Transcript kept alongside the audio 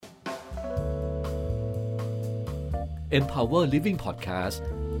Empower Living Podcast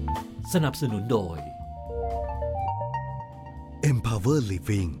สนับสนุนโดย Empower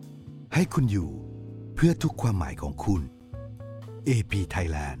Living ให้คุณอยู่เพื่อทุกความหมายของคุณ EP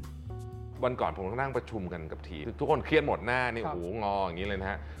Thailand วันก่อนผมก็นั่งประชุมกันกับทีมทุกคนเครียดหมดหน้านี่โอ้โหงออย่างนี้เลยนะ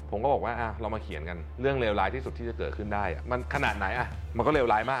ฮะผมก็บอกว่าเรามาเขียนกันเรื่องเลวร้ายที่สุดที่จะเกิดขึ้นได้มันขนาดไหนมันก็เลว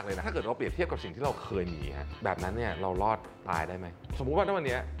ร้ายมากเลยนะถ้าเกิดเราเปรียบเทียบกับสิ่งที่เราเคยมีฮะแบบนั้นเนี่ยเรารอดตายได้ไหมสมมุติว่าในวัน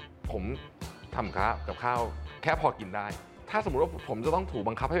นี้ผมทำกับข้าวแค่พอกินได้ถ้าสมมติว่าผมจะต้องถูก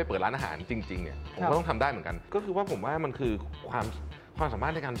บังคับให้ไปเปิดร้านอาหารจริงๆเนี่ยผมก็ต้องทำได้เหมือนกันก็คือว่าผมว่ามันคือความสามาร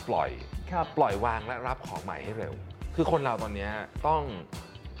ถในการปล่อยวางและรับของใหม่ให้เร็วคือคนเราตอนนี้ต้อง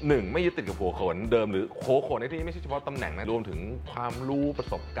1ไม่ยึดติดกับหัวโขนเดิมหรือโขนในที่นี้ไม่ใช่เฉพาะตำแหน่งนะรวมถึงความรู้ประ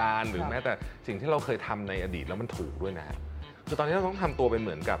สบการณ์หรือแม้แต่สิ่งที่เราเคยทำในอดีตแล้วมันถูกด้วยนะคือตอนนี้เราต้องทำตัวเป็นเห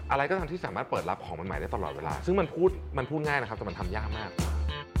มือนกับอะไรก็ตามที่สามารถเปิดรับของใหม่ๆได้ตลอดเวลาซึ่งมันพูดง่ายนะครับแต่มันทำยากมาก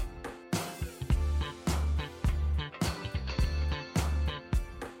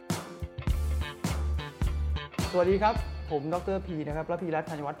สวัสดีครับผมดร.พีนะครับระพีรัตน์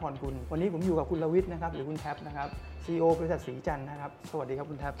ธัญวัฒน์พรกุลวันนี้ผมอยู่กับคุณรวิทย์นะครับหรือคุณแท็บนะครับ CEO บริษัทศรีจันทร์นะครับสวัสดีครับ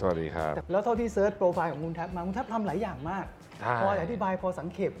คุณแท็บสวัสดีครับแล้วเท่าที่เซิร์ชโปรไฟล์ของคุณแท็บมาคุณแท็บทำหลายอย่างมากพออธิบายพอสัง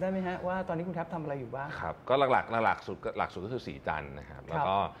เขปได้ไหมฮะว่าตอนนี้คุณแท็บทำอะไรอยู่บ้างครับก็หลักสุดก็คือศรีจันทร์นะครับแล้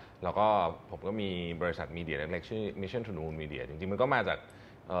วก็ผมก็มีบริษัทมีเดียเล็กๆชื่อ Mission to Moon Media จริงๆมันก็มาจาก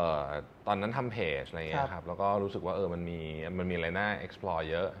ตอนนั้นทำเพจอะไรเงี้ยครับแล้วก็รู้สึกว่ามันมีอะไรน่า explore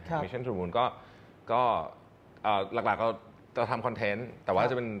เยอะ Mission to Moon ก็หลักๆก็จะทำคอนเทนต์แต่ว่า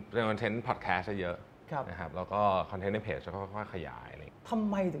จะเป็นคอนเทนต์พอดแคสต์เยอะนะครับแล้วก็คอนเทนต์ในเพจจะค่อยๆขยายอะไรทำ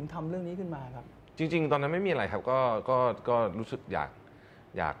ไมถึงทำเรื่องนี้ขึ้นมาครับจริงๆตอนนั้นไม่มีอะไรครับก็รู้สึกอ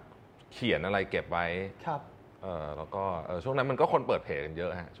ยากเขียนอะไรเก็บไว้ครับแล้วก็ช่วงนั้นมันก็คนเปิดเพจกันเยอ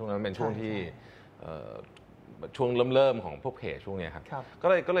ะฮะช่วงนั้นเป็นช่วงที่ช่วงเริ่มของพวกเพจช่วงนี้ครับ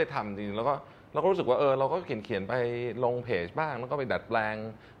ก็เลยทำจริงแล้วก็รู้สึกว่าเราก็เขียนไปลงเพจบ้างแล้วก็ไปดัดแปลง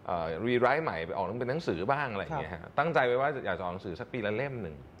รีไรต์ใหม่ไปออกเป็นหนังสือบ้างอะไรอย่างเงี้ยฮะตั้งใจไว้ว่าอยากจะออกหนังสือสักปีละเล่มห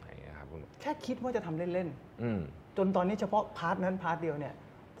นึ่งอะไรอย่างเงี้ยครับแค่คิดว่าจะทำเล่นๆจนตอนนี้เฉพาะพาร์ทนั้นพาร์ทเดียวเนี่ย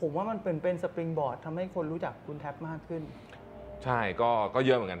ผมว่ามันเป็นสปริงบอร์ดทำให้คนรู้จักคุณแท็บมากขึ้นใช่ก็เ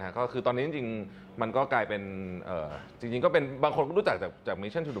ยอะเหมือนกันฮะก็คือตอนนี้จริงๆมันก็กลายเป็นจริงๆก็เป็นบางคนก็รู้จักจาก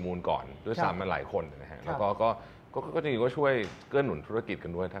Mission to the Moon ก่อนด้วยซ้ำมาหลายคนนะฮะแล้วก็จริงๆก็ช่วยเกื้อหนุนธุรกิจกั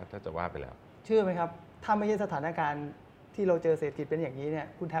นด้วยถ้าจะว่าไปแล้วเชื่อไหมครับถ้าไม่ใช่สถานการณ์ที่เราเจอเศรษฐกิจเป็นอย่างนี้เนี่ย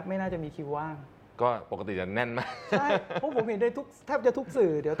คุณแท็บไม่น่าจะมีคิวว่างก็ปกติจะแน่นมากใช่เพราะผมเห็นได้แทบจะทุกสื่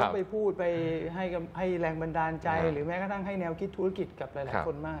อเดี๋ยวต้องไปพูดไปให้แรงบันดาลใจหรือแม้กระทั่งให้แนวคิดธุรกิจกับหลายๆค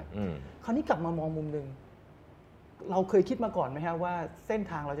นมากคราวนี้กลับมามองมุมนึงเราเคยคิดมาก่อนไหมครับว่าเส้น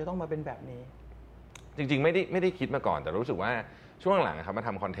ทางเราจะต้องมาเป็นแบบนี้จริงๆไม่ได้คิดมาก่อนแต่รู้สึกว่าช่วงหลังครับมาท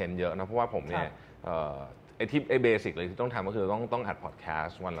ำคอนเทนต์เยอะนะเพราะว่าผมเนี่ยไอ้เบสิกเลยที่ต้องทำก็คือต้องอัดพอดแคส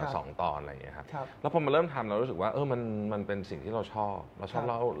ต์วันละ2 ตอนอะไรอย่างเงี้ยครับแล้วพอมาเริ่มทำเรารู้สึกว่ามันเป็นสิ่งที่เราชอบ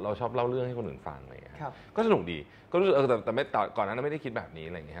เล่าเรื่องให้คนอื่นฟังอะไรอย่างเงี้ยก็สนุกดีก็รู้สึกแต่ไม่ก่อนนั้นไม่ได้คิดแบบนี้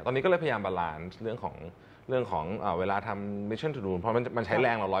อะไรอย่างเงี้ยตอนนี้ก็เลยพยายามบาลานซ์เรื่องของเวลาทำ Mission to Moon เพราะมันใช้แร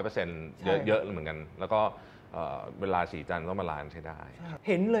งเรา 100% เยอะเหมือนกันแล้วก็เวลาสีจันทร์ต้องบาลานซ์ใช้ได้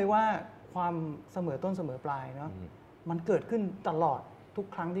เห็นเลยว่าความเสมอต้นเสมอปลายเนาะมันเกิดขึ้นตลอดทุก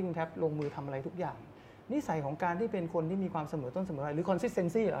ครั้งที่คุณแท็บลงมือทำอะไรทุกอย่างนิสัยของการที่เป็นคนที่มีความเสมอต้นเสมอปลายหรือ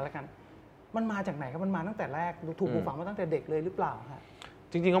consistency อะไรกันมันมาจากไหนครับมันมาตั้งแต่แรกถูกปลูกฝังมาตั้งแต่เด็กเลยหรือเปล่าฮะ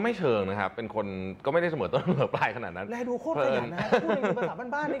จริงๆก็ไม่เชิงนะครับเป็นคนก็ไม่ได้เสมอต้นเสมอปลายขนาดนั้นแลดูโคตรขยันนะพูดในภาษา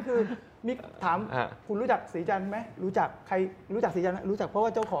บ้านๆนี่คือมีถามคุณรู้จักศรีจันทร์ไหมรู้จักใครรู้จักศรีจันทร์รู้จักเพราะว่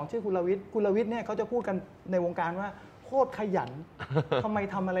าเจ้าของชื่อคุณรวิทย์เนี่ยเขาจะพูดกันในวงการว่าโคตรขยันทำไม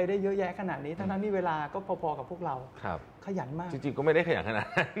ทำอะไรได้เยอะแยะขนาดนี้ทั้งที่เวลาก็พอๆกับพวกเราขยันมากจริงๆก็ไม่ได้ขยันขนาด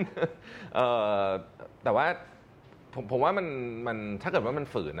นั้นแต่ว่าผมว่ามันถ้าเกิดว่ามัน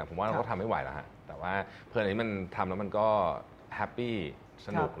ฝืนนะผมว่าเราก็ทำไม่ไหวแล้วฮะแต่ว่าเพื่อนนี้มันทำแล้วมันก็แฮปปี้ส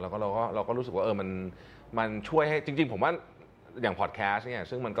นุกแล้วก็เราก็รู้สึกว่ามันช่วยให้จริงๆผมว่าอย่างพอดแคสต์เนี่ย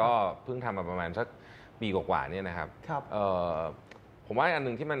ซึ่งมันก็เพิ่งทำมาประมาณสักปีกว่าๆเนี่ยนะครับผมว่าอัน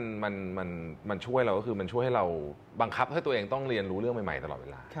นึงที่มันช่วยเราก็คือมันช่วยให้เราบังคับให้ตัวเองต้องเรียนรู้เรื่องใหม่ๆตลอดเว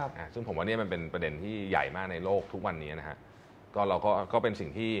ลาซึ่งผมว่านี่มันเป็นประเด็นที่ใหญ่มากในโลกทุกวันนี้นะฮะก็เราก็เป็นสิ่ง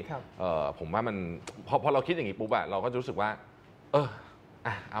ที่ผมว่ามันพอเราคิดอย่างนี้ปุ๊บอะเราก็รู้สึกว่า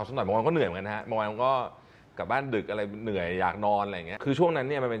เอาสักหน่อยบางวันก็เหนื่อยเหมือนกันนะฮะบางวันก็กลับบ้านดึกอะไรเหนื่อยอยากนอนอะไรอย่างเงี้ยคือช่วงนั้น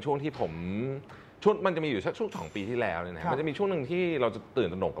เนี่ยมันเป็นช่วงที่มันจะมีอยู่สักช่วง2 ปีที่แล้วเนี่ยนะมันจะมีช่วงหนึ่งที่เราจะตื่น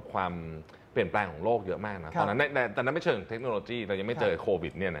ตระหนกกับความเปลี่ยนแปลงของโลกเยอะมากนะตอนนั้นไม่เชิงเทคโนโลยีเรายังไม่เจอโควิ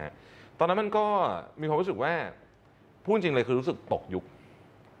ดเนี่ยนะฮะตอนนั้นมันก็มีความรู้สึกว่าพูดจริงเลยคือรู้สึกตกยุค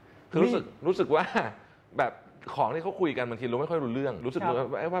คือรู้สึกว่าแบบของที่เขาคุยกันบางทีเราไม่ค่อยรู้เรื่องรู้สึกว่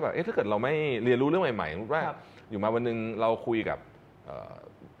าแบบถ้าเกิดเราไม่เรียนรู้เรื่องใหม่ๆว่าอยู่มาวันนึงเราคุยกับ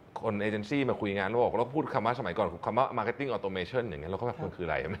คนเอเจนซี่มาคุยงานแล้วบอกเราพูดคำว่าสมัยก่อนคำว่า marketing automation อย่างเงี้ยเราก็แบบมันคืออะ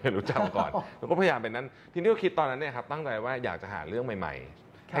ไรไม่รู้จักมาก่อนเราก็พยายามเป็นนั้นทีนี้ก็คิดตอนนั้นเนี่ยครับตั้งใจว่าอยากจะหาเรื่องใ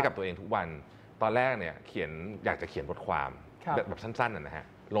หม่ๆให้กับตัวเองทุกวันตอนแรกเนี่ยอยากจะเขียนบทความแบบสั้นๆนะฮะ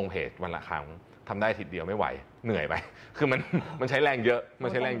ลงเพจวันละครั้งทำได้ทีเดียวไม่ไหวเหนื่อยไปคือมันใช้แรงเยอะต้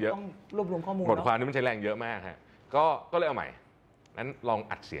องรวบรวมข้อมูลบทความนี้มันใช้แรงเยอะมากฮะก็เลยเอาใหม่นั้นลอง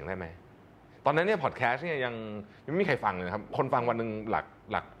อัดเสียงได้ไหมตอนนั้นเนี่ยพอดแคสต์เนี่ยยังไม่มีใครฟังเลยครับคนฟังวันหนึ่งหลั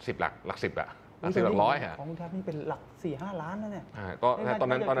ก10หลัก10อะหลักร้อยฮะของคุณแทบนี่เป็นหลัก 4-5 ล้านแล้วเนี่ยก็ตอน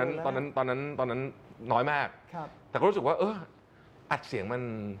นั้นน้อยมากแต่ก็รู้สึกว่าอัดเสียงมัน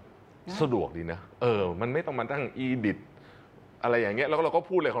สะดวกดีนะมันไม่ต้องมาตั้งอีดิทอะไรอย่างเงี้ยแล้วเร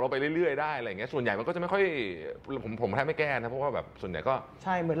าก็พูดเลยของเราไปเรื่อยๆได้อะไรอย่างเงี้ยส่วนใหญ่มันก็จะไม่ค่อยผมแทบไม่แก้นะเพราะว่าแบบส่วนใหญ่ก็ใ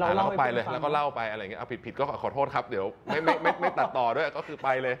ช่เหมือนเราเล่าไปเลยแล้วก็เล่าไปอะไรอย่างเงี้ยเอาผิดก็ขอโทษครับเดี๋ยวไม่ตัดต่อด้วยก็คือไ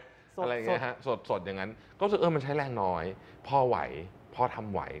ปเลยอะไรอย่างเงี้ยฮะสดอย่างนั้นก็รู้สึกมันใช้แรงน้อยพอไหวพอท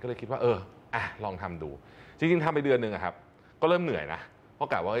ำไหวก็เลยคิดว่าลองทำดูจริงๆทำไปเดือนนึงครับก็เริ่มเหนื่อยนะเพราะ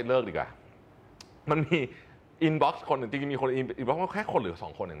กะว่าเลิกดีกว่ามันมีอินบ็อกซ์คนหนึ่งจริงๆมีคนอินบ็อกซ์แค่คนหรือ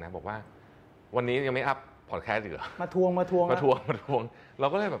2คนเองนะบอกว่าวันนี้ยังไม่อัพพอดแคสต์อีกเหรอมาทวงเร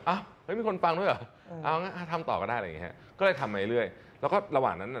าก็เลยแบบมีคนฟังด้วยเหรอเอางั้นทำต่อก็ได้อะไรอย่างเงี้ยก็เลยทำมาเรื่อยแล้วก็ระ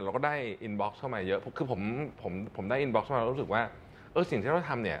หว่างนั้นเราก็ได้อินบ็อกซ์เข้ามาเยอะคือผมได้อินบ็อกซ์มารู้สึกว่าสิ่งที่เรา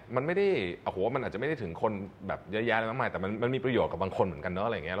ทำเนี่ยมันไม่ได้มันอาจจะไม่ได้ถึงคนแบบเยอะแยะอะไรมากมายแต่มันมีประโยชน์กับบางคนเหมือนกันเนอะอะ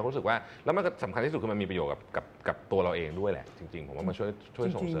ไรเงี้ยเรารู้สึกว่าแล้วมันก็สำคัญที่สุดคือมันมีประโยชน์กับตัวเราเองด้วยแหละจริงๆผมว่ามันช่วย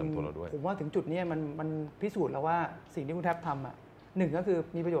ส่งเสริมตัวเราด้วยผมว่าถึงจุดนี้มันพิสูจน์แล้วว่าสิ่งที่คุณแทบทำหนึ่งก็คือ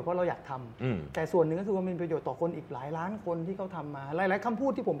มีประโยชน์เพราะเราอยากทำแต่ส่วนหนึ่งก็คือว่ามีประโยชน์ต่อคนอีกหลายล้านคนที่เขาทำมาหลายๆค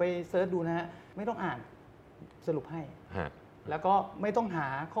ำพูดที่ผมไปเซิร์ชดูนะฮะไม่ต้องอ่านสรุปให้แล้วก็ไม่ต้อง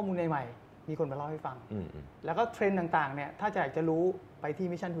หาข้อมูลใหม่ๆมีคนมาเล่าให้ฟังแล้วก็เทรนด์ต่างๆเนี่ยถ้าอยากจะรู้ไปที่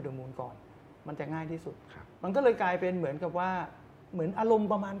Mission to the Moon ก่อนมันจะง่ายที่สุดมันก็เลยกลายเป็นเหมือนกับว่าเหมือนอาร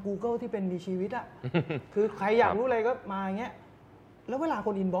มณ์ประมาณ Google ที่เป็นมีชีวิตอ่ะ คือใครอยากรู้อะไรก็มาอย่างเงี้ยแล้วเวลาค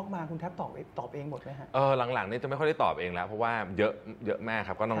นอินบ็อกซ์มาคุณแทบตอบเองหมดไหมฮะหลังๆนี่จะไม่ค่อยได้ตอบเองแล้วเพราะว่าเยอะมา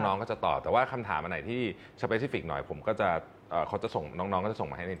กครับก็น้องๆก็จะตอบแต่ว่าคำถามอันไหนที่สเปซิฟิกหน่อยผมก็จะเขาจะส่งน้องๆก็จะส่ง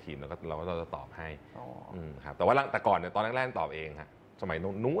มาให้ในทีมแล้วก็เราก็จะตอบให้ครับแต่ว่าแต่ก่อนเนี่ยตอนแรกๆตอบเองฮะสมัย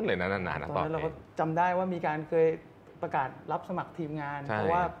นู้นเลยนะนานๆนะตอบเองเราก็จำได้ว่ามีการเคยประกาศรับสมัครทีมงานเพรา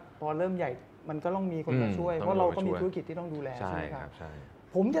ะว่าพอเริ่มใหญ่มันก็ต้องมีคนมาช่วยเพราะเราก็มีธุรกิจที่ต้องดูแลใช่ไหมครั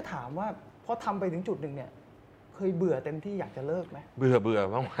บผมจะถามว่าพอทำไปถึงจุดหนึ่งเนี่ยเคยเบื่อเต็มที่อยากจะเลิกไหมเ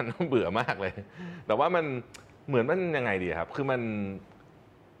บื่อบางวันเบื่อมากเลยแต่ว่ามันเหมือนมันยังไงดีครับคือมัน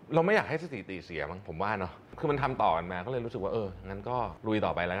เราไม่อยากให้สถิติเสียมั้งผมว่าเนาะคือมันทำต่อกันมาก็เลยรู้สึกว่างั้นก็ลุยต่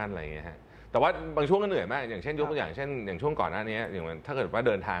อไปแล้วกันอะไรอย่างเงี้ยฮะแต่ว่าบางช่วงก็เหนื่อยมากอย่างเช่นยกตัวอย่างเช่นอย่างช่วงก่อนหน้านี้อย่างถ้าเกิดว่าเ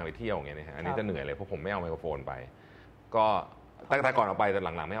ดินทางไปเที่ยวอย่างเงี้ยนะฮะอันนี้จะเหนื่อยเลยเพราะผมไม่เอาไมโครโฟนไปก็แต่ก่อนเอาไปแต่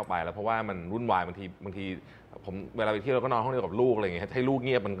หลังๆไม่เอาไปแล้วเพราะว่ามันวุ่นวายบางทีผมเวลาไปเที่ยวเราก็นอนห้องเดียวกับลูกอะไรอย่างเงี้ยให้ลูกเ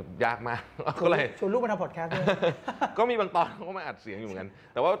งียบมันยากมากก็เลยชวนลูกมาทำพอดแคสต์ด้วยก็มีบางตอนก็มาอัดเสียงอยู่เหมือนกั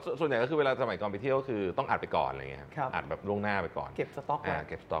นแต่ว่าส่วนใหญ่ก็คือเวลาสมัยก่อนไปเที่ยวก็คือต้องอัดไปก่อนอะไรเงี้ยอัดแบบล่วงหน้าไปก่อนเก็บสต็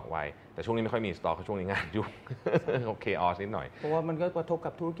อกไว้แต่ช่วงนี้ไม่ค่อยมีสต็อกช่วงนี้งานยุ่งโอเคออสนิดหน่อยเพราะว่ามันก็กระทบ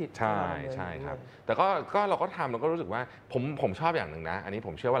กับธุรกิจใช่ครับแต่ก็เราก็ทำเราก็รู้สึกว่าผมชอบอย่างหนึ่งนะอันนี้ผ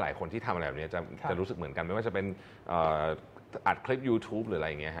มเชื่อว่าหลายคนที่ทำอะไรแบบนี้จะรู้สึกเหมือนกันไม่ว่าจะเป็นอัดคลิป YouTube หรืออะไร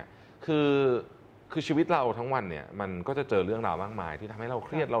อย่างเงี้ยฮะคือชีวิตเราทั้งวันเนี่ยมันก็จะเจอเรื่องราวมากมายที่ทำให้เราเ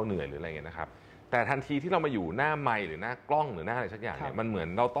ครียดเราเหนื่อยหรืออะไรเงี้ยนะครับแต่ทันทีที่เรามาอยู่หน้าไมค์หรือหน้ากล้องหรือหน้าอะไรสักอย่างเนี่ยมันเ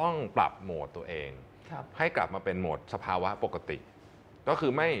หมือนเราต้องปรับโหมดตัวเองให้กลับมาเป็นโหมดสภาวะปกติก็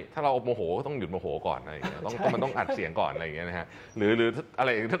คือไม่ถ้าเราโมโหก็ต้องหยุดโมโหก่อนอะไรอย่างเงี้ยมันต้องอัดเสียงก่อนอะไรอย่างเงี้ยนะฮะหรืออะไ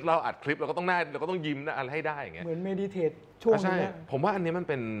รถ้าเราอัดคลิปเราก็ต้องยิ้มนะอะไรให้ได้อย่างเงี้ยเหมือนเมดิเทตช่วงนี้ผมว่าอันนี้มั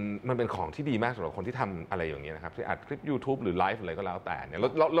นเป็นของที่ดีมากสำหรับคนที่ทำอะไรอย่างเงี้ยนะครับที่อัดคลิป YouTube หรือไลฟ์อะไรก็แล้วแต่เนี่ย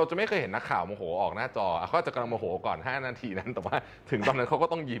เราจะไม่เคยเห็นนักข่าวโมโหออกหน้าจอเขาจะกำลังโมโหก่อน5นาทีนั้นแต่ว่าถึงตอนนั้นเข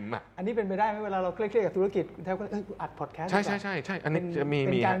าก็ต้องยิ้มอันนี้เป็นไปได้ไหมเวลาเราเครียดกับธุรกิจแทบก็อัดพอดแคสต์ใช่อันนี้จะมี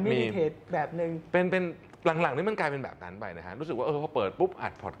เป็นการเมดิเทตแบบนึงเป็นหลังๆนี่มันกลายเป็นแบบนั้นไปนะฮะรู้สึกว่าพอเปิดปุ๊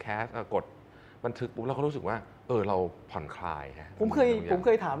บอัดพอดแคสต์กดบันทึกปุ๊บเราก็รู้สึกว่าเราผ่อนคลายฮะผมเ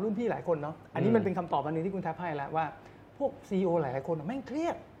คยถามรุ่นพี่หลายคนเนาะอันนี้มันเป็นคำตอบอันนึงที่คุณแทบให้แล้วว่าพวก CEO หลายๆคนแม่งเครีย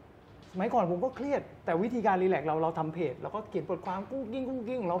ดสมัยก่อนผมก็เครียดแต่วิธีการรีแลกซ์เราทำเพจเราก็เขียนบทความกุ้ง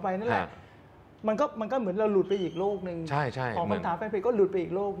กิ้งของเราไปนั่นแหละมันก็เหมือนเราหลุดไปอีกโลกนึงใช่ของคำถามแฟนเพจก็หลุดไปอี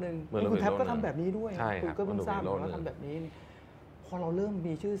กโลกนึงคุณแทบก็ทำแบบนี้ด้วยคุณก็เพิ่งทราบว่าทำแบบนี้พอเราเริ่ม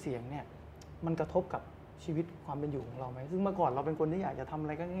มีชื่อเสียงเนี่ยมันกระทบกับชีวิตความเป็นอยู่ของเราไหมซึ่งเมื่อก่อนเราเป็นคนที่อยากจะทำอะ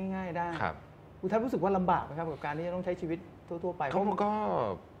ไรก็ง่ายๆได้คุณท่านรู้สึกว่าลำบากไหมครับกับการที่จะต้องใช้ชีวิตทั่วๆไป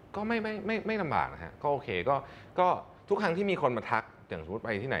ก็ไม่ลำบากนะฮะก็โอเคก็ทุกครั้งที่มีคนมาทักอย่างสมมติ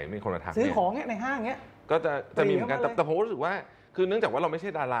ไปที่ไหนมีคนมาทักซื้อของเงี้ยในห้างเงี้ยก็จะมีเหมือนกันแต่ผมรู้สึกว่าคือเนื่องจากว่าเราไม่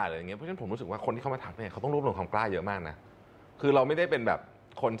ใช่ดาราอะไรอย่างเงี้ยเพราะฉะนั้นผมรู้สึกว่าคนที่เข้ามาทักเนี่ยเขาต้องรวบรวมความกล้าเยอะมากนะคือเราไม่ได้เป็นแบบ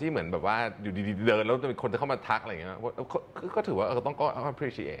คนที่เหมือนแบบว่าอยู่ดีๆเดินแล้วจะมีคนจะเข้ามาทักอะไรอย่างเงี้ยก็ถือว่าต้องก็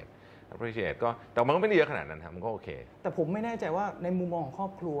appreciate ก็แต่มันก็ไม่ได้เยอะขนาดนั้นครับมันก็โอเคแต่ผมไม่แน่ใจว่าในมุมมองของครอ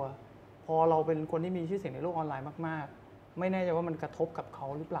บครัวพอเราเป็นคนที่มีชื่อเสียงในโลกออนไลน์มากๆไม่แน่ใจว่ามันกระทบกับเขา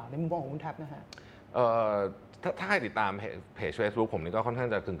หรือเปล่าในมุมมองของคุณแท็บนะฮะถ้าใครติดตามเพจ Facebook ผมนี่ก็ค่อนข้าง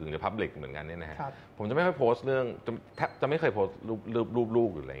จะกึ่งจะ public เหมือนกันเนี่ยนะฮะผมจะไม่ค่อยโพสต์เรื่องจะไม่เคยโพสต์รูปลูก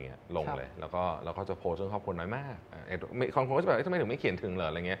หรืออะไรเงี้ยลงเลยแล้วก็จะโพสต์เรื่องครอบครัวน้อยมากคนก็จะแบบทำไมถึงไม่เขียนถึงเหรอ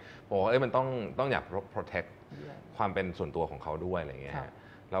อะไรเงี้ยบอกว่ามันต้องอยาก protect ความเป็นส่วนตัวของเขาด้วยอะไรเงี้ย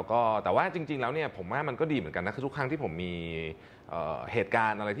แล้วก็แต่ว่าจริงๆแล้วเนี่ยผมว่ามันก็ดีเหมือนกันนะคือทุกครั้งที่ผมมีเหตุกา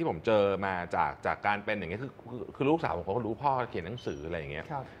รณ์อะไรที่ผมเจอมาจากการเป็นอย่างเงี้ยคือลูกสาวผมเขาก็รู้พ่อเขียนหนังสืออะไรอย่างเงี้ย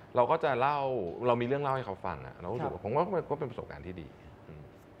เราก็จะเล่าเรามีเรื่องเล่าให้เขาฟังอ่ะเรารู้สึกว่าผมว่าก็เป็นประสบการณ์ที่ดี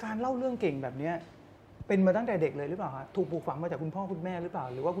การเล่าเรื่องเก่งแบบนี้เป็นมาตั้งแต่เด็กเลยหรือเปล่าฮะถูกปลูกฝังมาจากคุณพ่อคุณแม่หรือเปล่า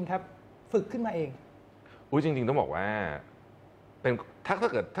หรือว่าคุณแทบฝึกขึ้นมาเองจริงๆต้องบอกว่าเป็นถ้า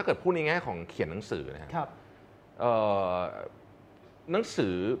เกิดพูดในแง่ของเขียนหนังสือนะครับหนังสื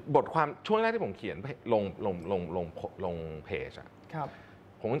อบทความช่วงแรกที่ผมเขียนลงเพจอะ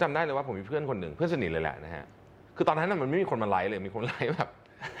ผมจำได้เลยว่าผมมีเพื่อนคนหนึ่งเพื่อนสนิทเลยแหละนะฮะคือตอนนั้นมันไม่มีคนมาไลค์เลยมีคนไลค์แบบ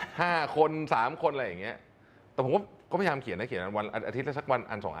5 คน3 คนอะไรอย่างเงี้ยแต่ผมก็พยายามเขียนวันอาทิตย์ละสักวัน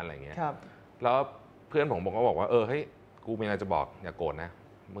อัน2 อันอะไรอย่างเงี้ยแล้วเพื่อนผมก็บอกว่าเฮ้ยกูมีอะไรจะบอกอย่าโกรธนะ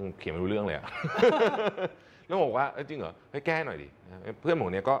มึงเขียนไม่รู้เรื่องเลยอะแล้วบอกว่าจริงเหรอให้แก้หน่อยดิเพื่อนผม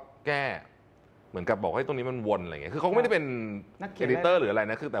เนี่ยก็แก้เหมือนกับบอกให้ตรงนี้มันวนอะไรเงี้ยคือเขาไม่ได้เป็นเอดิเตอร์หรืออะไร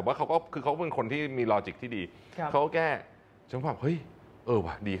นะคือแต่ว่าเขาเป็นคนที่มีลอจิกที่ดีเขาก็แก้ฉันบอกเฮ้ย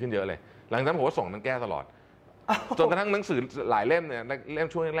ว่ะดีขึ้นเยอะเลยหลังจากนั้นผมก็ส่งมันแก้ตลอดจนกระทั่งหนังสือหลายเล่มเนี่ยเล่ม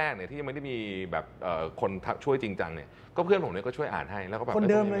ช่วงแรกเนี่ยที่ยังไม่ได้มีแบบคนช่วยจริงจังเนี่ยก็เพื่อนผมเนี่ยก็ช่วยอ่านให้แล้วก็แบบคน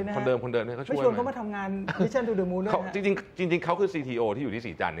เดิมเลยนะคนเดิมเนี่ยเขาช่วยไม่ชวนเขามาทำงาน Mission to the Moon ด้วยจริงเขาคือ CTO ที่อยู่ที่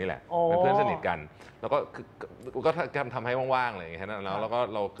สีจันทร์นี่แหละเป็นเพื่อนสนิทกันแล้วก็ทำให้ว่างๆอะไรอย่างเงี้ยนะแล้วก็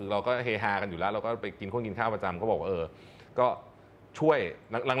เราก็เฮฮากันอยู่แล้วเราก็ไปกินข้าวประจำก็บอกว่าก็ช่วย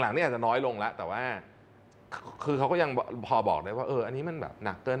หลังๆนี่อาจจะน้อยลงแล้วแต่ว่าคือเขาก็ยังพอบอกได้ว่าอันนี้มันแบบห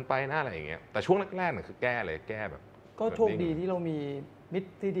นักเกินไปนะอะไรอย่างเงี้ยแต่ช่วงแรกๆเนี่ยคือแก้แบบก็โชคดีที่เรามีมิตร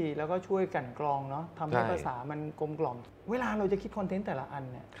ที่ดีแล้วก็ช่วยกันกรองเนาะทำให้ภาษามันกลมกล่อมเวลาเราจะคิดคอนเทนต์แต่ละอัน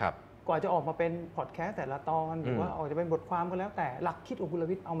เนี่ยกว่าจะออกมาเป็นพอดแคสต์แต่ละตอนหรือว่าออกจะเป็นบทความก็แล้วแต่หลักคิดของคุณร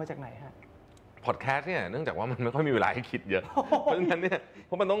วิทย์เอามาจากไหนฮะพอดแคสต์เนี่ยเนื่องจากว่ามันไม่ค่อยมีเวลาให้คิดเยอะเพราะฉะนั้นเนี่ยเ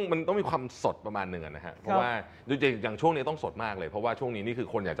พราะมันต้องมีความสดประมาณนึงนะฮะเพราะว่าอย่างช่วงนี้ต้องสดมากเลยเพราะว่าช่วงนี้นี่คือ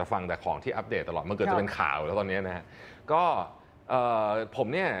คนอยากจะฟังแต่ของที่อัปเดตตลอดมันเกิดจะเป็นข่าวแล้วตอนนี้นะฮะก็ผม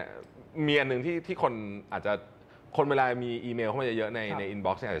เนี่ยมีอันนึงที่คนอาจจะคนเวลามีอีเมลเข้ามาเยอะๆในอินบ็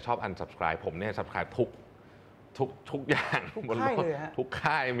อกซ์เนี่ยอาจจะชอบ unsubscribe ผมเนี่ย subscribe ทุกอย่างบนโลกทุก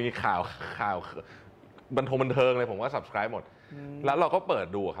ค่ายมีข่าวบันเทิงเลยผมว่า subscribe หมดแล้วเราก็เปิด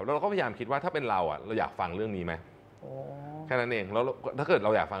ดูครับแล้วเราก็พยายามคิดว่าถ้าเป็นเราเราอยากฟังเรื่องนี้ไหมแค่นั้นเองแล้วถ้าเกิดเร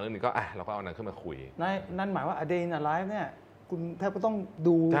าอยากฟังเรื่องนี้ก็เราก็เอานั้นขึ้นมาคุยนั่นหมายว่า A Day in a Life เนี่ยคุณแทบก็ต้อง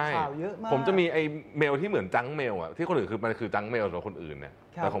ดูข่าวเยอะมากผมจะมีไอ้เมลที่เหมือนจังเมลที่คนอื่นคือมันคือจังเมลสำหรับคนอื่นเนี่ย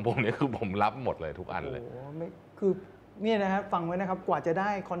แต่ของผมเนี่ยคือผมรับหมดเลยทุกอันเลยคือเนี่ยนะครับฟังไว้นะครับกว่าจะได้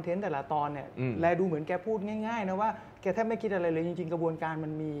คอนเทนต์แต่ละตอนเนี่ยแลดูเหมือนแกพูดง่ายๆนะว่าแกแทบไม่คิดอะไรเลยจริงๆกระบวนการมั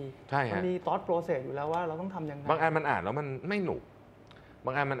นมีthought process อยู่แล้วว่าเราต้องทำยังไงบางอันมันอ่านแล้วมันไม่หนุกบ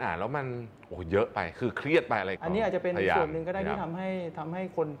างอันมันอ่านแล้วมันเยอะไปคือเครียดไปอะไรอันนี้อาจจะเป็นส่วนหนึ่งก็ได้ที่ทำให้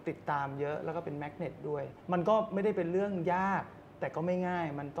คนติดตามเยอะแล้วก็เป็นแมกเนตด้วยมันก็ไม่ได้เป็นเรื่องยากแต่ก็ไม่ง่าย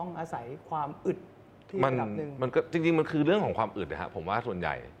มันต้องอาศัยความอึดที่ระดับนึงมันก็จริงๆมันคือเรื่องของความอึดนะครับผมว่าส่วนให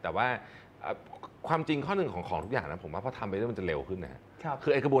ญ่แต่ว่าความจริงข้อหนึ่งของทุกอย่างนะผมว่าพอทำไปเรื่อยมันจะเร็วขึ้นนะคื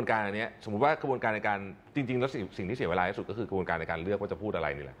อไอกระบวนการอันนี้สมมติว่ากระบวนการในการจริงๆแล้วสิ่งที่เสียเวลาที่สุดก็คือกระบวนการในการเลือกว่าจะพูดอะไร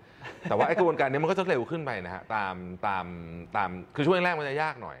นี่แหละแต่ว่าไอกระบวนการนี้มันก็จะเร็วขึ้นไปนะฮะตามคือช่วงแรกมันจะยา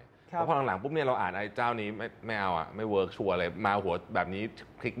กหน่อยเพราะพอหลังๆปุ๊บเนี่ยเราอ่านไอ้เจ้านี้ไม่เอาไม่เวิร์กชัวร์เลยมาหัวแบบนี้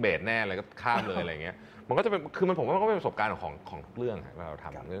คลิกเบสแน่เลยก็ข้ามเลยอะไรเงี้ยมันก็จะเป็นคือผมว่ามันก็เป็นประสบการณ์ของทุกเรื่องเราท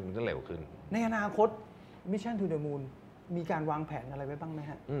ำมันจะเร็วขึ้นในอนาคต Mission to the Moon มีการวางแผนอะไรไว้บ้างไหม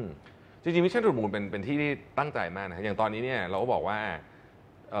ฮะจริงๆ Mission to the Moon เป็นที่ตั้งใจมากนะอย่างตอนนี้เนี่ยเราก็บอกว่า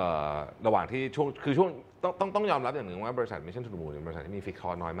ระหว่างที่ช่วงต้องยอมรับอย่างหนึ่งว่าบริษัท Mission to the Moon เป็นบริษัทที่มีฟิกคอ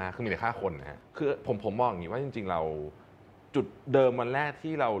ร์น้อยมากคือมีแต่ค่าคนนะฮะคือผมมองอย่างนี้ว่าจริงๆเราจุดเดิมวันแรก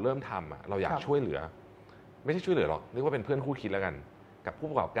ที่เราเริ่มทำเราอยากช่วยเหลือไม่ใช่ช่วยเหลือหรอกเรียกว่าเป็นเพื่อนคู่คิดแล้วกันกับผู้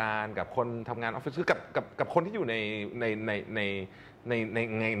ประกอบการกับคนทำงานออฟฟิศคือกับคนที่อยู่ใน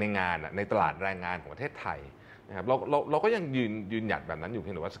งานในตลาดแรงงานของประเทศไทยนะครับเราก็ยังยืนหยัดแบบนั้นอยู่เพี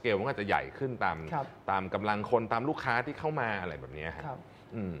ยงแต่ว่าสเกลมันก็จะใหญ่ขึ้นตามกำลังคนตามลูกค้าที่เข้ามาอะไรแบบนี้ครับ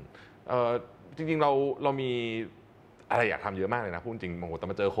จริงๆเรามีอะไรอยากทำเยอะมากเลยนะพูดจริงโอ้โหแต่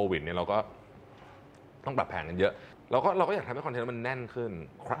มาเจอโควิดเนี่ยเราก็ต้องปรับแผนกันเยอะเราก็อยากทำให้คอนเทนต์มันแน่นขึ้น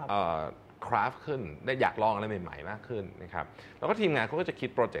คราฟขึ้นได้อยากลองอะไรใหม่ๆมากขึ้นนะครับแล้วก็ทีมงานเขาก็จะคิด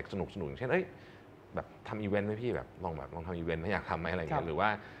โปรเจกต์สนุกๆเช่นแบบทำอีเวนต์ไหมพี่แบบลองทำอีเวนต์อยากทำไหมอะไรเงี้ยหรือว่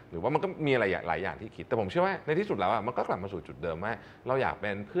ามันก็มีอะไรหลายอย่างที่คิดแต่ผมเชื่อว่าในที่สุดแล้วมันก็กลับมาสู่จุดเดิมว่าเราอยากเป็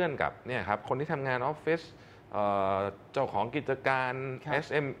นเพื่อนกับเนี่ยครับคนที่ทำงานออฟฟิศเจ้าของกิจการ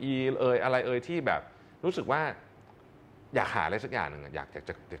SME อะไรที่แบบรู้สึกว่าอยากหาอะไรสักอย่างหนึ่งอยาก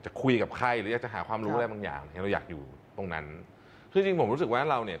จะคุยกับใครหรืออยากจะหาความรู้อะไรบางอย่างเราอยากอยู่ตรงนั้นคือจริงผมรู้สึกว่า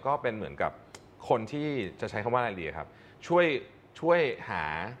เราเนี่ยก็เป็นเหมือนกับคนที่จะใช้คำว่าอะไรดีครับช่วยหา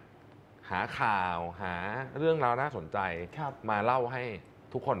ข่าวหาเรื่องราวน่าสนใจมาเล่าให้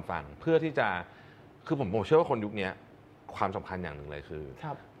ทุกคนฟังเพื่อที่จะคือผมเชื่อว่าคนยุคนี้ความสำคัญอย่างหนึ่งเลยคือ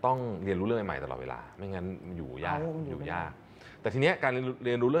ต้องเรียนรู้เรื่องใหม่ๆตลอดเวลาไม่งั้นอยู่ยากแต่ทีเนี้ยการเ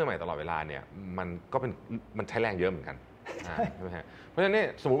รียนรู้เรื่องใหม่ตลอดเวลาเนี่ยมันใช้แรงเยอะเหมือนกันใช่ไหมฮะเพราะฉะนั้นเนี่ย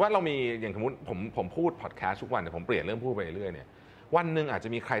สมมติว่าเรามีอย่างสมมติผมพูดพอดแคสต์ทุกวันเนี่ยผมเปลี่ยนเรื่องพูดไปเรื่อยเนี่ยวันหนึ่งอาจจะ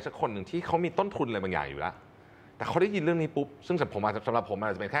มีใครสักคนหนึ่งที่เขามีต้นทุนอะไรบางอย่างอยู่แล้วแต่เขาได้ยินเรื่องนี้ปุ๊บซึ่งสำหรับผมอา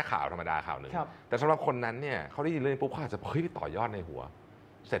จจะเป็นแค่ข่าวธรรมดาข่าวหนึ่งแต่สำหรับคนนั้นเนี่ยเขาได้ยินเรื่องนี้ปุ๊บเขาอาจจะต่อยอดในหัว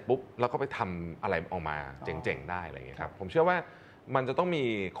เสร็จปุ๊บแล้วก็ไปทำอะไรออกมาเจ๋งๆได้อะไรอย่างเงี้ยครับผมเชื่อว่ามันจะต้องมี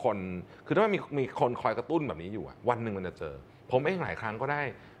คนคือถ้ามีคนคอยกระตุ้นแบบนี้อยู่วันหนึ่งมันจะเจอผมเองหลายครั้งก็ได้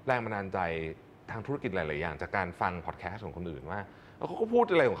แรงบันดาลใจทางธุรกิจหลายๆอย่างจากการฟังพอดแคสต์ของคนอื่นว่าเขาก็พูด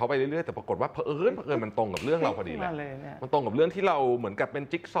อะไรของเขาไปเรื่อยๆแต่ปรากฏว่าเผอิญมันตรงกับเรื่องเราพอดีเลยมันตรงกับเรื่องที่เราเหมือนกับเป็น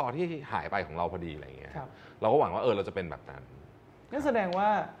จิ๊กซอว์ที่หายไปของเราพอดีอะไรอย่างเงี้ยเราก็หวังว่าเราจะเป็นแบบนั้นนั่นแสดงว่า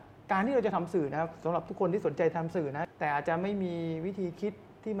การที่เราจะทำสื่อนะครับสำหรับทุกคนที่สนใจทำสื่อนะแต่อาจจะไม่มีวิธีคิด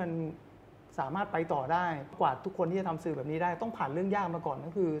ที่มันสามารถไปต่อได้กว่าทุกคนที่จะทำสื่อแบบนี้ได้ต้องผ่านเรื่องยากมาก่อน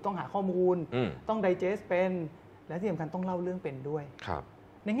ก็คือต้องหาข้อมูลต้องไดเจสต์เป็นและที่สำคัญต้องเล่าเรื่องเป็นด้วย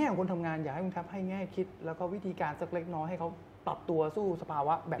ในแง่ของคนทำงานอยากให้คุณทัพให้แง่คิดแล้วก็วิธีการสักเล็กน้อยให้เขาปรับตัวสู้สภาว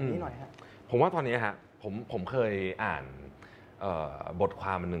ะแบบนี้หน่อยฮะผมว่าตอนนี้ฮะผมเคยอ่านบทคว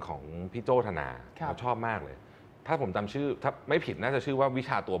ามหนึ่งของพี่โจ้ธนาผมชอบมากเลยถ้าผมจำชื่อถ้าไม่ผิดน่าจะชื่อว่าวิช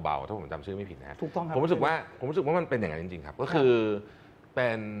าตัวเบาถ้าผมจำชื่อไม่ผิดนะถูกต้องครับผมรู้สึกว่ามันเป็นอย่างนั้นจริงๆครับก็คือ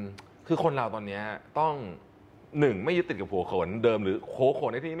คือคนเราตอนนี้ต้องไม่ยึดติดกับหัวโขนเดิมหรือโค้ง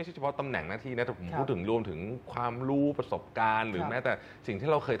ในที่ไม่ใช่เฉพาะตำแหน่งหน้าที่นะแต่ผมพูดถึงรวมถึงความรู้ประสบการณ์หรือแม้แต่สิ่งที่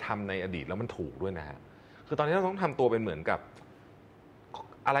เราเคยทำในอดีตแล้วมันถูกด้วยนะฮะคือตอนนี้เราต้องทำตัวเป็นเหมือนกับ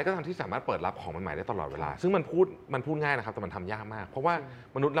อะไรก็ตามที่สามารถเปิดรับของใหม่ๆได้ตลอดเวลาซึ่งมันพูดง่ายนะครับแต่มันทำยากมากเพราะว่า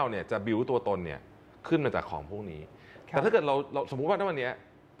มนุษย์เราเนี่ยจะบิวตัวตนเนี่ยขึ้นมาจากของพวกนี้แต่ถ้าเกิดเราสมมุติว่าในวันนี้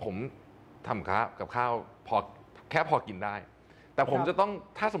ผมทำกับข้าวพอกินได้แต่ผมจะต้อง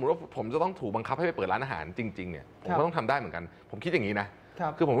ถ้าสมมติว่าผมจะต้องถูกบังคับให้ไปเปิดร้านอาหารจริงๆเนี่ยผมก็ต้องทำได้เหมือนกันผมคิดอย่างนี้นะ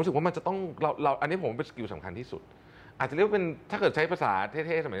คือผมรู้สึกว่ามันจะต้องเราอันนี้ผมเป็นสกิลสำคัญที่สุดอาจจะเรียกว่าเป็นถ้าเกิดใช้ภาษาเ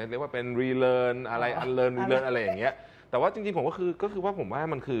ท่ๆสมัยนี้เรียกว่าเป็น relearn อะไร unlearn relearn อะไรอย่างเงี้ยแต่ว่าจริงๆผมก็คือว่าผมว่า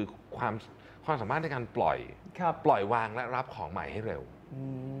มันคือความสามารถในการปล่อยวางและรับของใหม่ให้เร็ว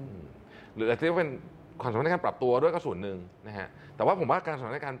หรืออาจจะเรียกว่าเป็นความสามารถในการปรับตัวด้วยก็ส่วนหนึ่งนะฮะแต่ว่าผมว่าการสามา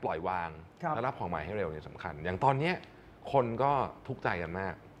รถในการปล่อยวางและรับของใหม่ให้เร็วเนี่ยสำคัญอย่างตอนนี้คนก็ทุกข์ใจกันมา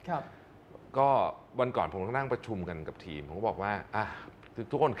กก็วันก่อนผมก็นั่งประชุมกันกับทีมผมก็บอกว่า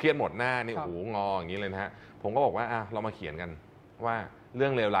ทุกคนเครียดหมดหน้านี่โอ้โหงออย่างนี้เลยนะฮะผมก็บอกว่าเรามาเขียนกันว่าเรื่อ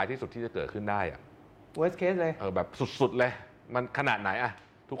งเลวร้ายที่สุดที่จะเกิดขึ้นได้worst case เลยแบบสุดๆเลยมันขนาดไหน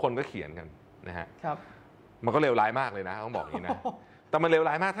ทุกคนก็เขียนกันนะฮะมันก็เลวร้ายมากเลยนะต้องบอกอย่างนี้นะแต่มันเลว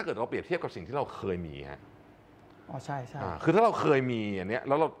ร้ายมากถ้าเกิดเราเปรียบเทียบกับสิ่งที่เราเคยมีฮะใช่ใช่คือถ้าเราเคยมีอันเนี้ยแ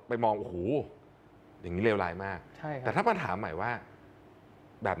ล้วเราไปมองโอ้โหอย่างนี้เลวร้ายมากแต่ถ้ามาถามใหม่ว่า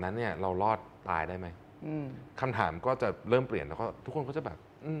แบบนั้นเนี่ยเรารอดตายได้ไหมคำถามก็จะเริ่มเปลี่ยนแล้วก็ทุกคนก็จะแบบ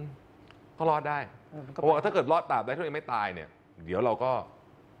ก็รอดได้เพราะว่าถ้าเกิดรอดตายได้ถ้ายังไม่ตายเนี่ยเดี๋ยวเราก็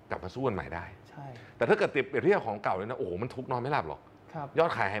กลับมาสู้กันใหม่ได้แต่ถ้าเกิดเปรียบเทียบของเก่าเลยนะโอ้โหมันทุกนอนไม่หลับหรอกยอ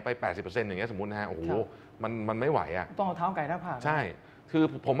ดขายหายไป 80% อย่างเงี้ยสมมุตินะฮะโอ้โหมันไม่ไหวต้องเอาเท้าไก่หน้าผากใช่คือ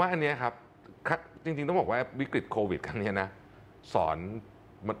ผมว่าอันเนี้ยครับจริงๆต้องบอกว่าวิกฤตโควิดครั้งนี้นะสอน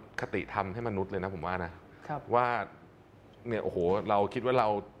คติธรรมให้มนุษย์เลยนะผมว่านะว่าเนี่ยโอ้โหเราคิดว่าเรา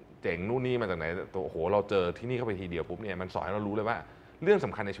เจ๋งนู่นนี่มาจากไหนตัวโอ้โหเราเจอที่นี่เข้าไปทีเดียวปุ๊บเนี่ยมันสอนให้เรารู้เลยว่าเรื่องส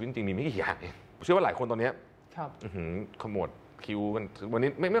ำคัญในชีวิตจริงมีไม่กี่อย่างเชื่อว่าหลายคนตอนนี้ขมวดคิวกันวันนี้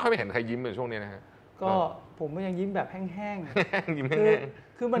ไม่ค่อยไม่เห็นใครยิ้มในช่วงนี้นะฮะก็ผมก็ยังยิ้มแบบแห้งๆยิ้มแห้ง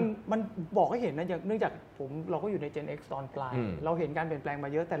คือมันบอกให้เห็นนะเนื่องจากเราก็อยู่ใน Gen X ตอนปลายเราเห็นการเปลี่ยนแปลงมา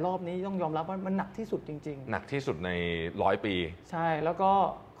เยอะแต่รอบนี้ต้องยอมรับว่ามันหนักที่สุดจริงๆหนักที่สุดใน100 ปีใช่แล้วก็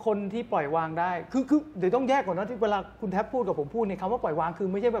คนที่ปล่อยวางได้คือเดี๋ยวต้องแยกก่อนนะที่เวลาคุณแทบพูดกับผมพูดเนี่ยคำว่าปล่อยวางคือ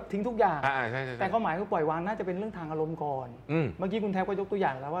ไม่ใช่แบบทิ้งทุกอย่างแต่ความหมายคือปล่อยวางน่าจะเป็นเรื่องทางอารมณ์ก่อนเมื่อกี้คุณแทบก็ยกตัวอย่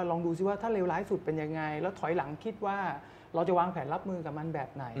างแล้วว่าลองดูซิว่าถ้าเลวร้ายสุดเป็นยังไงแล้วถอยหลังคิดว่าเราจะวางแผนรับมือกับมันแบบ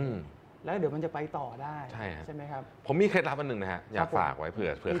ไหน แล้วเดี๋ยวมันจะไปต่อได้ใช่ไหมครับผมมีเคล็ดลับอันหนึ่งนะฮะอยากฝากไว้เผื่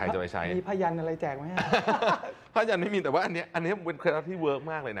อใครจะไปใช้มีพยัญชนะอะไรแจกไหมฮะ พยัญชนะไม่มีแต่ว่าอันนี้เป็นเคล็ดลับที่เวิร์ก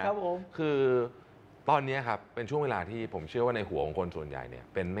มากเลยนะครับผมคือตอนนี้ครับเป็นช่วงเวลาที่ผมเชื่อว่าในหัวของคนส่วนใหญ่เนี่ย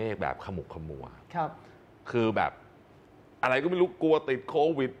เป็นเมฆแบบขมุกขมัวครับคือแบบอะไรก็ไม่รู้กลัวติดโค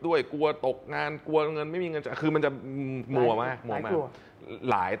วิดด้วยกลัวตกงานกลัวเงินไม่มีเงินจะคือมันจะมัวมาก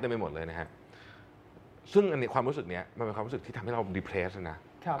หลายเต็มไปหมดเลยนะฮะซึ่งอันนี้ความรู้สึกเนี้ยมันเป็นความรู้สึกที่ทำให้เราดิเพรสนะ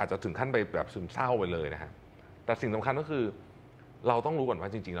อาจจะถึงขั้นไปแบบซึมเศร้าไปเลยนะฮะแต่สิ่งสำคัญก็คือเราต้องรู้ก่อนว่า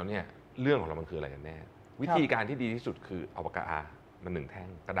จริงๆแล้วเนี่ยเรื่องของเรามันคืออะไรกันแน่วิธีการที่ดีที่สุดคือเอาปากกามัน1แท่ง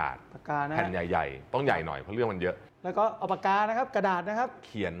กระดาษแผ่นใหญ่ๆต้องใหญ่หน่อยเพราะเรื่องมันเยอะแล้วก็เอาปากกานะครับกระดาษนะครับเ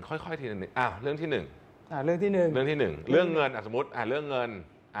ขียนค่อยๆทีละนิดเรื่องที่1เรื่องที่1เรื่องเงินสมมติเรื่องเงิน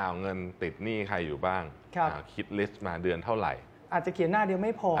เงินติดหนี้ใครอยู่บ้างคิดลิสต์มาเดือนเท่าไหร่อาจจะเขียนหน้าเดียวไ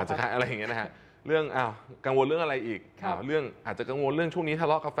ม่พออาจจะอะไรอย่างเงี้ยนะฮะเรื่องกังวลเรื่องอะไรอีกเรื่องอาจจะกังวลเรื่องช่วงนี้ทะ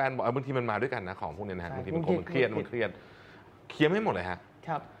เลาะกับแฟนบอกบางทีมันมาด้วยกันนะของพวกนี้นะฮะบางทีมันเครียดเขียนไม่หมดเลยฮะค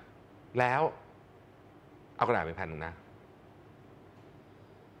รับแล้วเอากระดาษไปแผ่นนึงนะ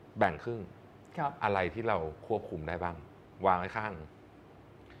แบ่งครึ่งอะไรที่เราควบคุมได้บ้างวางไว้ข้าง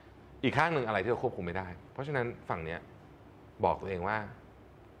อีกข้างหนึ่งอะไรที่เราควบคุมไม่ได้เพราะฉะนั้นฝั่งเนี้ยบอกตัวเองว่า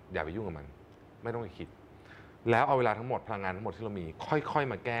อย่าไปยุ่งกับมันไม่ต้องไปคิดแล้วเอาเวลาทั้งหมดพลังงานทั้งหมดที่เรามีค่อย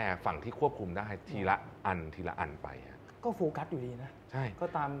ๆมาแก้ฝั่งที่ควบคุมได้ทีละอันไปก็โฟกัสอยู่ดีนะใช่ก็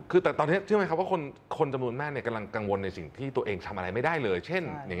ตามคือแต่ตอนนี้เชื่อไหมครับว่าคนจำนวนมากเนี่ยกำลังกังวลในสิ่งที่ตัวเองทำอะไรไม่ได้เลยเช่น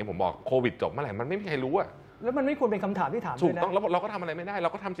อย่างนี้ผมบอกโควิดจบเมื่อไหร่มันไม่มีใครรู้อะแล้วมันไม่ควรเป็นคำถามที่ถามถูกต้องแล้วเราก็ทำอะไรไม่ได้เร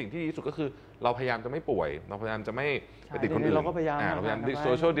าก็ทำสิ่งที่ดีที่สุดก็คือเราพยายามจะไม่ป่วยเราพยายามจะไม่ไปติดคนอื่นเราก็พยายาม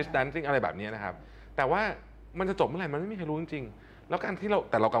social distancing อะไรแบบนี้นะครับแต่ว่ามันจะจบเมื่อไหร่มันไม่มีใครรู้จริงๆแล้วการที่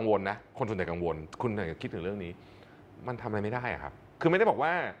เรากังวลนะคนส่วนใหญ่กังวลคุณคิดถึงเรื่องนี้มันทำอะไรไม่ได้อะครับคือไม่ได้บอกว่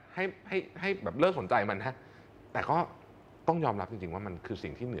าให้แบบเลิกสนใจมันนะแต่ก็ต้องยอมรับจริงๆว่ามันคือสิ่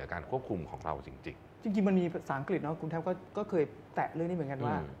งที่เหนือการควบคุมของเราจริงๆมันมีภาษาอังกฤษเนาะคุณแทบก็เคยแตะเรื่องนี้เหมือนกัน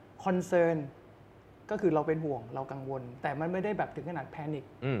ว่า concernก็คือเราเป็นห่วงเรากังวลแต่มันไม่ได้แบบถึงขนาดแพนิค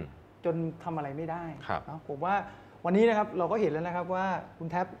จนทำอะไรไม่ได้นะผมว่าวันนี้นะครับเราก็เห็นแล้วนะครับว่าคุณ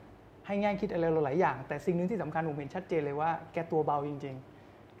แทบให้แง่คิดอะไรหลายอย่างแต่สิ่งหนึ่งที่สำคัญผมเห็นชัดเจนเลยว่าแกตัวเบาจริง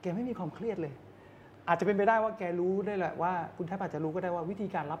ๆแกไม่มีความเครียดเลยอาจจะเป็นไปได้ว่าแกรู้ได้แหละว่าคุณแทบอาจจะรู้ก็ได้ว่าวิธี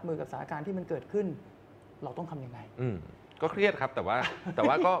การรับมือกับสถานการณ์ที่มันเกิดขึ้นเราต้องทำยังไงก็เครียดครับแต่ว่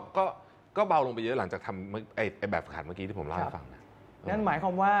าก็เบาลงไปเยอะหลังจากทำไอ้แบบฝึกหัดเมื่อกี้ที่ผมเล่าให้ฟังนะนั่นหมายคว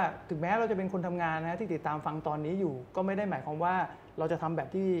ามว่าถึงแม้เราจะเป็นคนทำงานนะที่ติดตามฟังตอนนี้อยู่ก็ไม่ได้หมายความว่าเราจะทำแบบ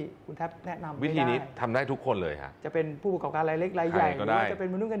ที่คุณแทบแนะนำวิธีนี้ทำได้ทุกคนเลยฮะจะเป็นผู้ประกอบการรายเล็กรายใหญ่หรือว่าจะเป็น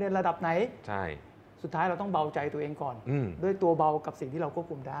มนุษย์เงินเดือนระดับไหนใช่สุดท้ายเราต้องเบาใจตัวเองก่อนด้วยตัวเบากับสิ่งที่เราควบ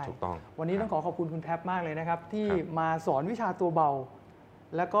คุมได้ถูกต้องวันนี้ต้องขอบคุณคุณแทบมากเลยนะครับที่มาสอนวิชาตัวเบา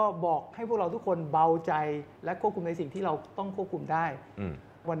แล้วก็บอกให้พวกเราทุกคนเบาใจและควบคุมในสิ่งที่เราต้องควบคุมได้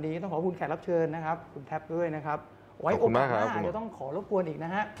วันนี้ต้องขอบคุณแขกรับเชิญนะครับคุณแทบด้วยนะครับไว้โอกาสหน้าจะต้องขอรบกวนอีกน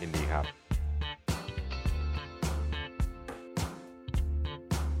ะฮะยินดีครับ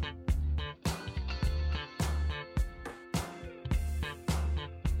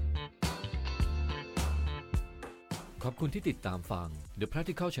ขอบคุณที่ติดตามฟัง The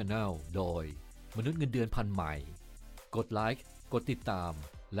Practical Channel โดยมนุษย์เงินเดือนพันใหม่กดไลค์กดติดตาม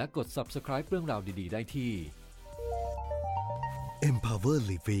และกด Subscribe เรื่องราวดีๆได้ที่ Empower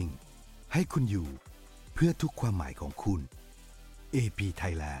Living ให้คุณอยู่เพื่อทุกความหมายของคุณ EP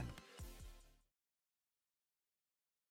Thailand